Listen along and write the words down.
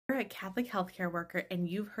a Catholic healthcare worker and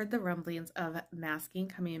you've heard the rumblings of masking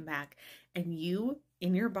coming back, and you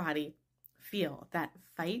in your body feel that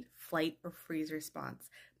fight, flight, or freeze response.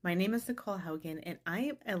 My name is Nicole Haugen, and I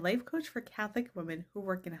am a life coach for Catholic women who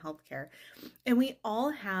work in healthcare. And we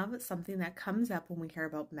all have something that comes up when we hear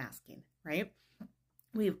about masking, right?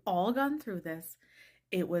 We've all gone through this.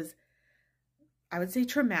 It was, I would say,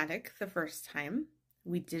 traumatic the first time.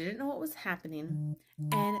 We didn't know what was happening,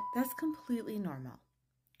 and that's completely normal.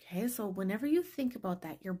 Okay, so whenever you think about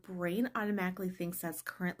that, your brain automatically thinks that's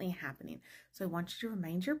currently happening. So I want you to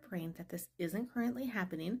remind your brain that this isn't currently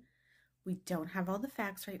happening. We don't have all the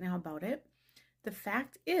facts right now about it. The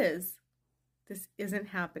fact is, this isn't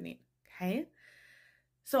happening, okay?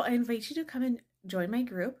 So I invite you to come and join my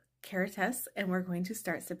group, Caritas, and we're going to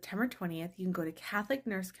start September 20th. You can go to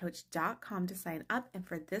catholicnursecoach.com to sign up, and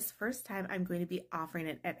for this first time, I'm going to be offering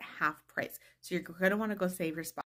it at half price. So you're going to want to go save your spot.